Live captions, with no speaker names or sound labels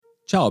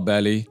Ciao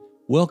belly,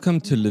 welcome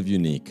to Live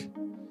Unique.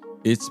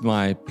 It's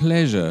my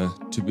pleasure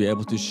to be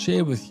able to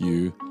share with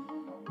you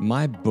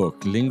my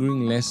book,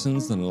 Lingering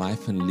Lessons on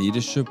Life and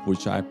Leadership,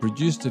 which I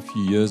produced a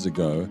few years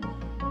ago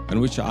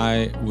and which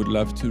I would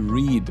love to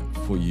read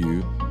for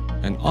you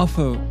and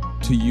offer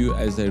to you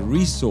as a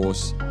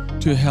resource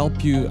to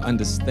help you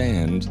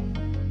understand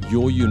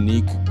your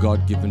unique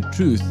God-given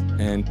truth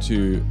and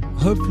to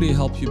hopefully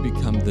help you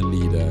become the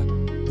leader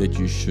that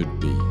you should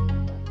be.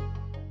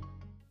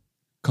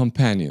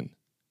 Companion.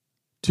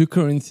 2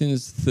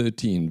 Corinthians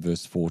 13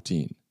 verse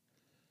 14.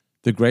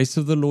 The grace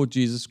of the Lord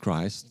Jesus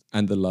Christ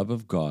and the love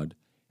of God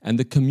and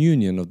the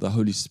communion of the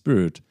Holy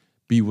Spirit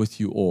be with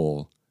you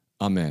all.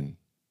 Amen.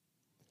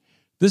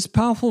 This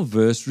powerful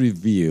verse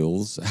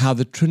reveals how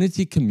the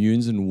Trinity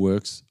communes and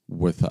works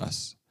with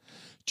us.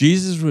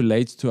 Jesus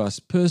relates to us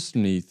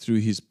personally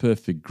through his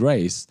perfect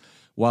grace,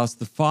 whilst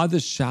the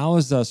Father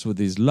showers us with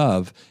his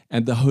love,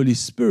 and the Holy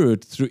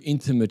Spirit, through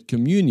intimate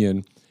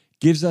communion,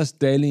 gives us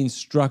daily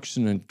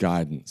instruction and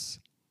guidance.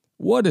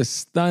 What a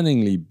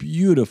stunningly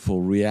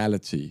beautiful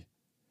reality!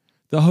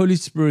 The Holy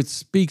Spirit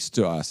speaks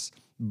to us,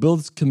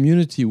 builds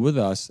community with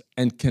us,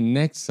 and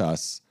connects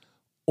us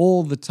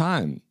all the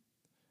time.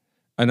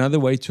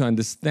 Another way to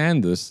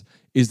understand this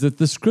is that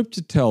the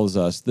Scripture tells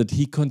us that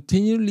he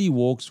continually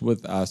walks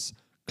with us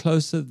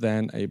closer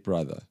than a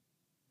brother.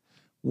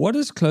 What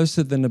does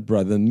closer than a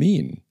brother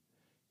mean?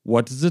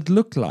 What does it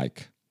look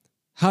like?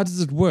 How does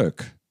it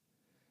work?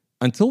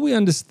 Until we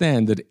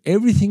understand that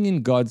everything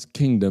in God's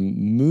kingdom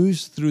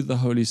moves through the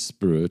Holy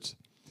Spirit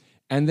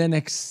and then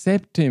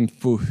accept him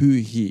for who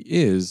he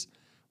is,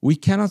 we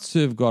cannot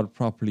serve God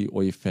properly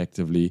or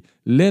effectively,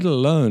 let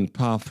alone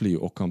powerfully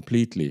or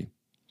completely.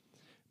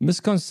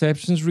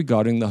 Misconceptions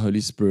regarding the Holy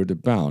Spirit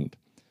abound.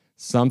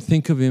 Some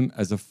think of him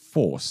as a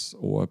force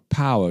or a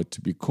power to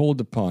be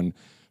called upon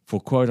for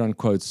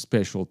quote-unquote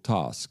special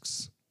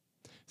tasks.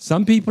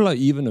 Some people are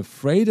even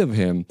afraid of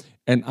him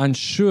and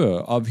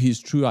unsure of his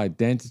true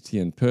identity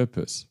and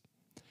purpose.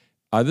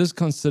 Others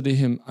consider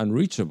him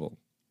unreachable.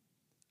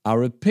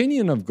 Our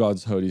opinion of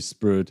God's Holy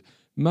Spirit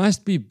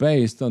must be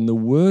based on the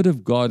Word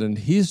of God and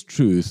his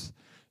truth,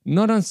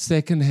 not on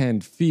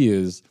second-hand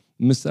fears,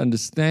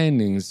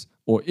 misunderstandings,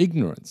 or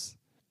ignorance.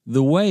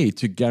 The way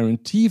to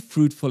guarantee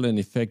fruitful and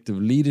effective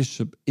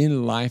leadership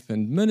in life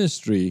and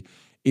ministry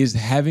is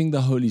having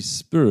the Holy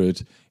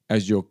Spirit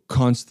as your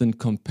constant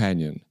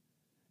companion,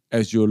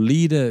 as your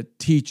leader,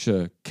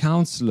 teacher,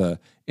 counselor,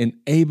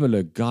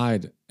 enabler,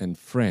 guide, and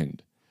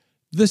friend.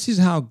 This is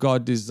how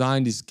God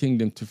designed his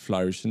kingdom to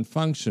flourish and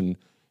function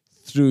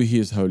through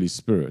his Holy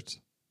Spirit.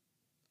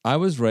 I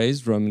was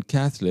raised Roman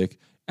Catholic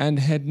and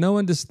had no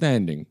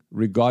understanding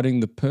regarding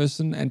the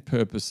person and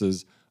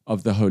purposes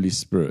of the Holy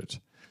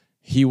Spirit.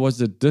 He was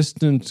a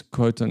distant,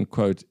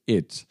 quote-unquote,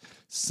 it,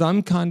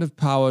 some kind of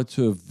power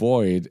to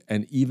avoid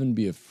and even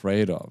be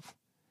afraid of.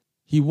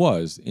 He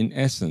was, in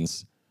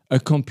essence, a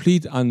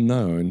complete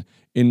unknown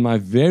in my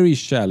very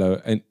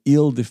shallow and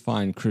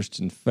ill-defined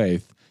Christian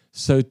faith,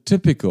 so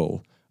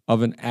typical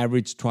of an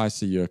average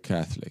twice-a-year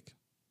Catholic.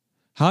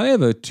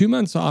 However, 2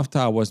 months after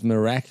I was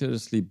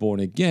miraculously born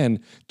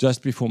again,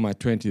 just before my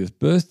 20th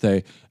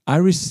birthday, I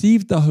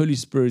received the Holy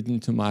Spirit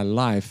into my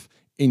life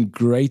in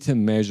greater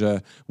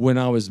measure when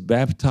I was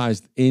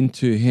baptized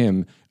into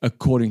him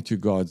according to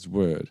God's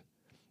word.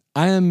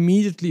 I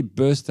immediately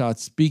burst out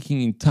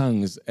speaking in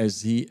tongues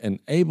as he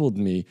enabled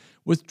me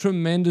with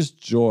tremendous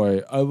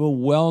joy,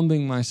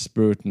 overwhelming my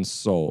spirit and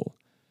soul.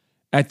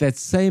 At that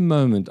same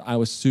moment, I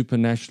was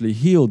supernaturally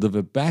healed of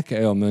a back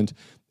ailment,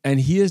 and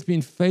he has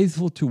been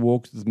faithful to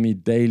walk with me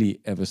daily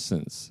ever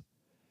since.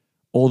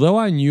 Although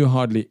I knew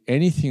hardly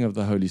anything of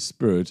the Holy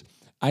Spirit,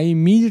 I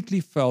immediately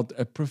felt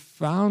a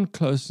profound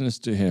closeness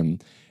to him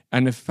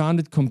and have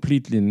found it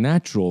completely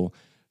natural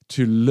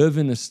to live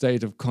in a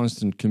state of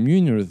constant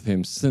communion with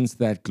him since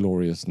that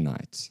glorious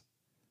night.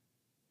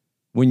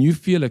 When you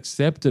feel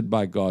accepted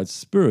by God's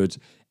Spirit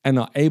and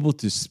are able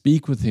to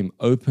speak with him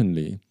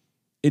openly,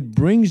 it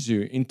brings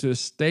you into a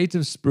state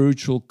of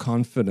spiritual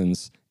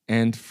confidence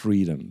and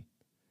freedom.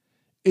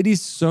 It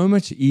is so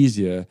much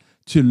easier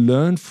to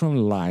learn from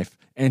life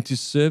and to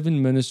serve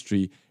in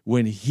ministry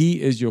when he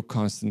is your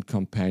constant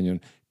companion,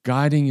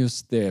 guiding your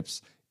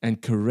steps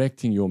and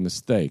correcting your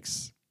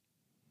mistakes.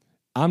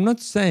 I'm not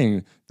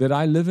saying that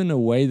I live in a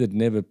way that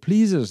never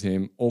pleases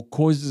him or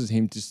causes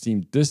him to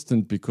seem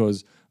distant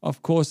because,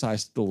 of course, I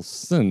still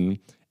sin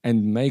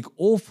and make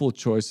awful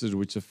choices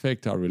which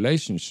affect our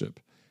relationship.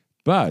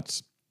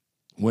 But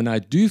when I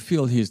do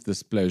feel his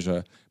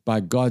displeasure, by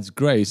God's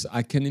grace,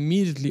 I can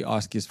immediately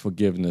ask his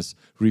forgiveness,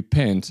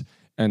 repent,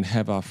 and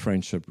have our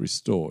friendship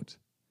restored.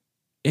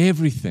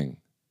 Everything,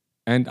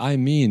 and I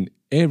mean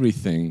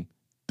everything,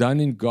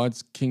 done in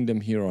God's kingdom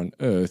here on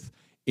earth,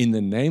 in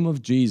the name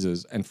of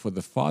Jesus and for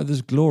the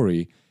Father's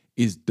glory,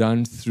 is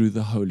done through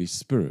the Holy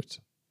Spirit.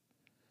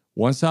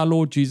 Once our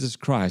Lord Jesus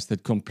Christ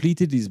had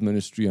completed his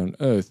ministry on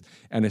earth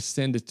and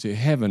ascended to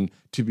heaven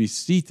to be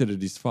seated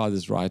at his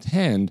Father's right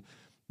hand,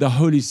 the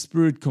Holy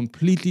Spirit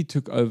completely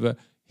took over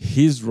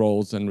his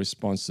roles and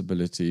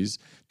responsibilities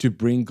to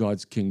bring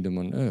God's kingdom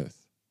on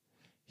earth.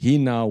 He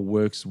now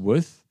works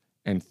with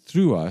and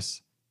through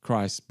us,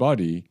 Christ's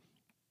body,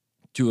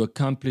 to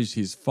accomplish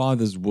his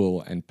Father's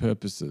will and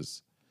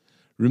purposes.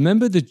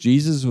 Remember that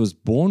Jesus was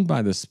born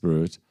by the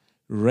Spirit,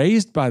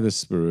 raised by the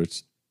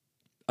Spirit,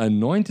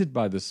 anointed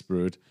by the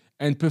Spirit,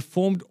 and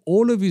performed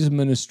all of his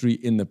ministry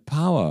in the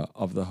power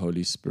of the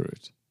Holy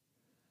Spirit.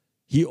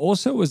 He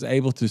also was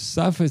able to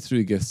suffer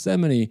through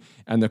Gethsemane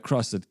and the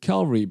cross at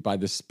Calvary by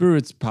the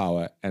Spirit's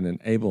power and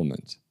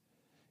enablement.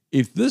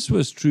 If this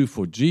was true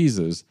for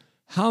Jesus,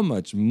 how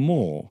much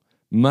more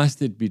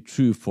must it be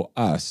true for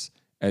us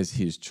as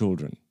his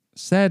children?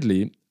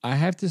 Sadly, I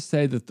have to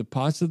say that the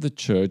parts of the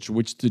church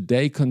which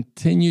today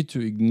continue to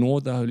ignore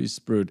the Holy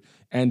Spirit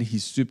and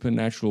his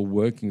supernatural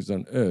workings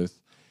on earth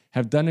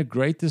have done a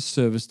great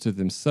disservice to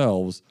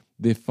themselves,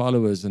 their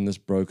followers in this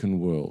broken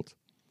world.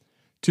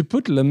 To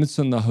put limits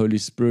on the Holy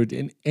Spirit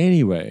in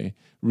any way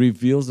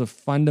reveals a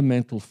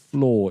fundamental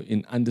flaw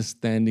in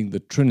understanding the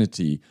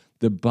Trinity,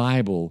 the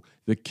Bible,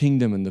 the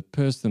kingdom, and the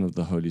person of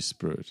the Holy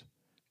Spirit.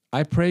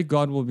 I pray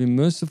God will be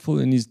merciful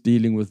in his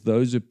dealing with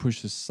those who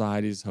push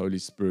aside his Holy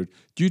Spirit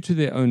due to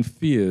their own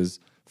fears,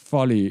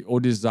 folly,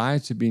 or desire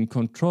to be in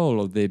control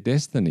of their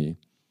destiny.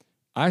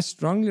 I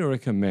strongly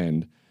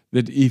recommend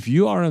that if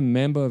you are a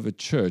member of a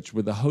church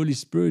where the Holy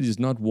Spirit is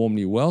not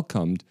warmly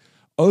welcomed,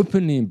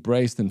 openly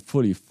embraced, and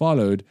fully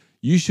followed,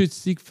 you should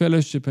seek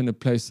fellowship in a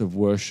place of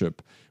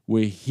worship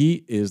where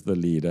he is the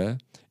leader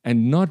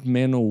and not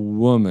men or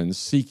women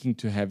seeking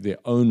to have their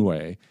own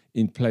way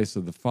in place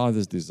of the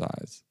Father's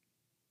desires.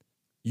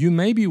 You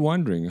may be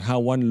wondering how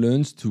one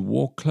learns to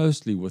walk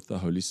closely with the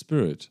Holy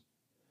Spirit.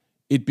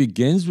 It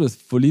begins with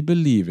fully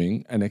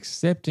believing and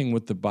accepting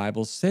what the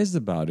Bible says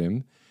about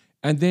him,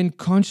 and then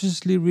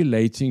consciously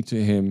relating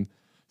to him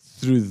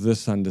through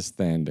this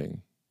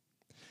understanding.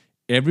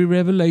 Every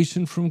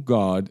revelation from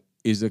God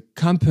is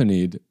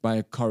accompanied by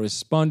a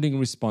corresponding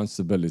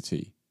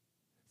responsibility.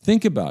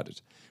 Think about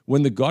it.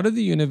 When the God of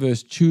the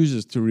universe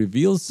chooses to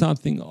reveal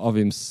something of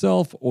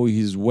himself or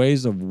his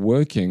ways of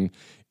working,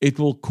 it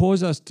will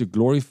cause us to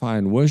glorify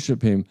and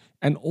worship him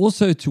and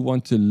also to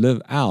want to live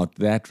out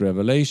that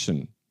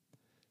revelation.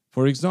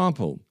 For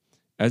example,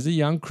 as a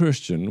young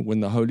Christian, when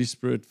the Holy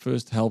Spirit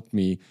first helped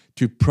me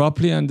to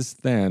properly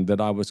understand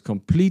that I was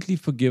completely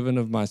forgiven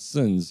of my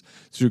sins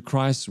through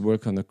Christ's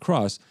work on the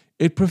cross,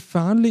 it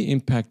profoundly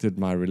impacted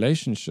my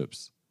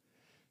relationships.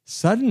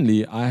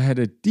 Suddenly, I had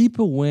a deep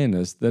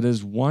awareness that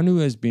as one who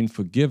has been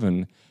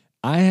forgiven,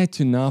 I had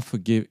to now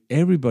forgive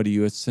everybody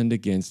who had sinned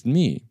against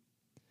me.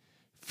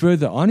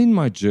 Further on in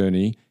my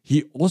journey,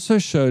 he also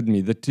showed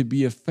me that to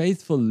be a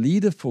faithful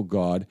leader for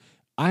God,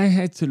 I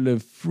had to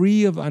live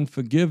free of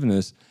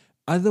unforgiveness.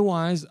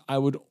 Otherwise, I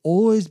would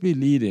always be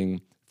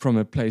leading from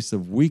a place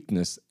of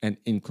weakness and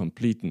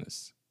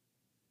incompleteness.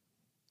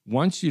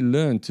 Once you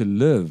learn to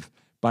live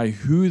by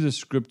who the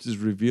Scriptures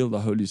reveal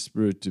the Holy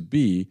Spirit to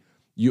be,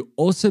 you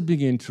also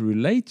begin to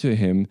relate to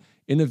him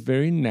in a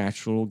very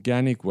natural,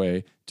 organic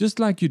way, just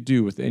like you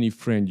do with any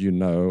friend you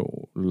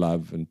know,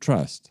 love, and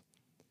trust.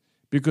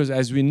 Because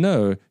as we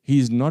know, he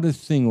is not a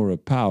thing or a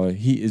power,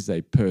 he is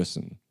a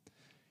person.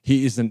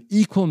 He is an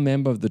equal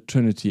member of the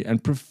Trinity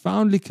and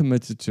profoundly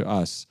committed to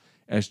us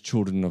as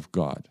children of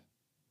God.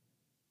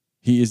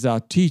 He is our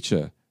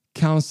teacher,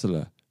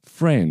 counselor,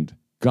 friend,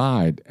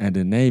 guide, and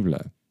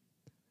enabler.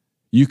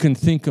 You can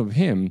think of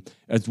him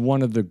as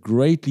one of the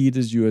great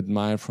leaders you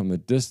admire from a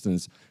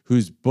distance,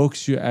 whose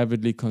books you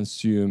avidly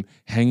consume,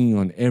 hanging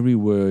on every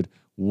word,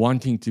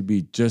 wanting to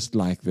be just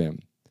like them.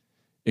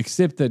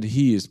 Except that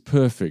he is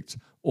perfect,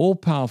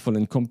 all-powerful,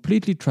 and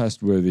completely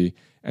trustworthy,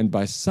 and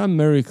by some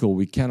miracle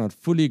we cannot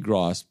fully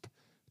grasp,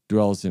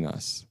 dwells in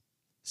us.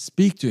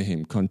 Speak to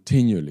him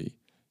continually.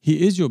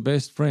 He is your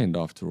best friend,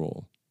 after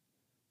all.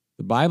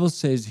 The Bible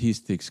says he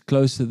sticks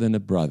closer than a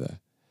brother.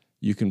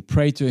 You can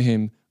pray to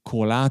him,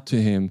 call out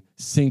to him,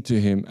 sing to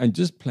him, and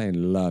just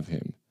plain love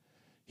him.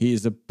 He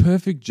is a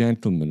perfect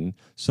gentleman,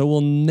 so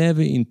will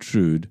never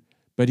intrude,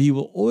 but he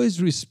will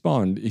always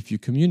respond if you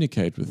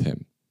communicate with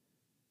him.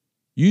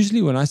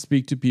 Usually when I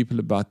speak to people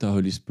about the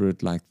Holy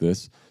Spirit like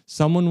this,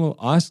 someone will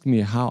ask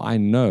me how I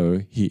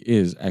know he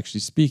is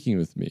actually speaking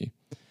with me.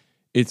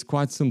 It's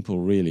quite simple,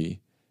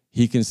 really.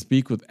 He can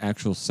speak with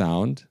actual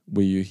sound,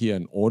 where you hear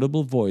an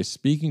audible voice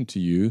speaking to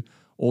you,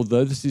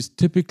 although this is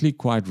typically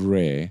quite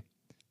rare.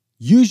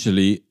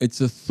 Usually,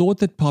 it's a thought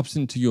that pops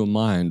into your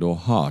mind or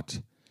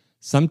heart.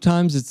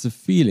 Sometimes it's a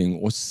feeling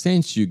or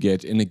sense you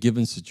get in a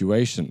given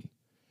situation.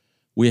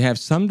 We have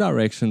some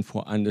direction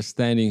for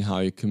understanding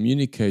how he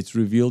communicates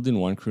revealed in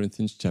 1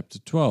 Corinthians chapter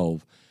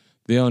 12.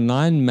 There are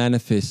 9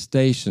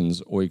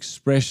 manifestations or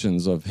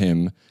expressions of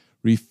him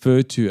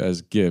referred to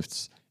as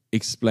gifts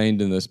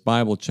explained in this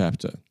Bible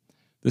chapter.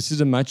 This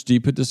is a much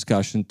deeper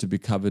discussion to be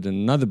covered in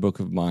another book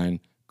of mine,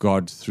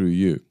 God Through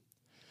You.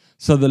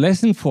 So the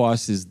lesson for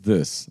us is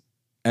this: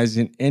 as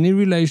in any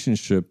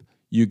relationship,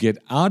 you get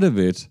out of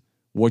it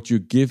what you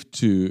give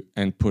to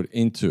and put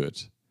into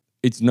it.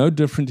 It's no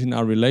different in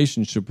our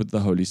relationship with the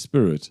Holy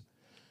Spirit.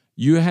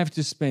 You have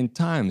to spend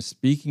time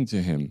speaking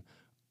to him,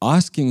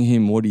 asking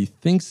him what he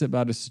thinks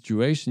about a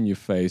situation you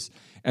face,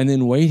 and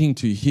then waiting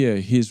to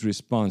hear his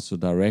response or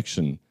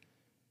direction.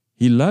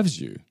 He loves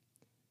you.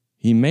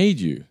 He made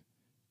you.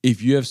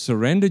 If you have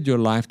surrendered your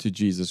life to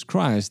Jesus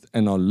Christ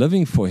and are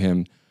living for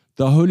him,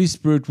 the Holy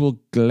Spirit will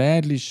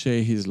gladly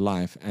share his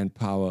life and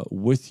power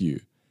with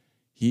you.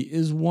 He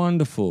is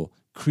wonderful,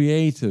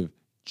 creative,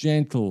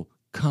 gentle,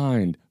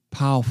 kind,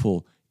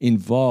 powerful,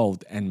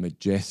 involved, and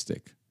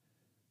majestic.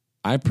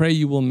 I pray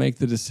you will make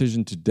the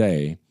decision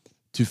today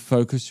to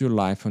focus your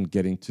life on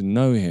getting to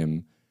know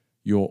him,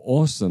 your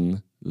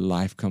awesome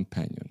life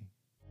companion.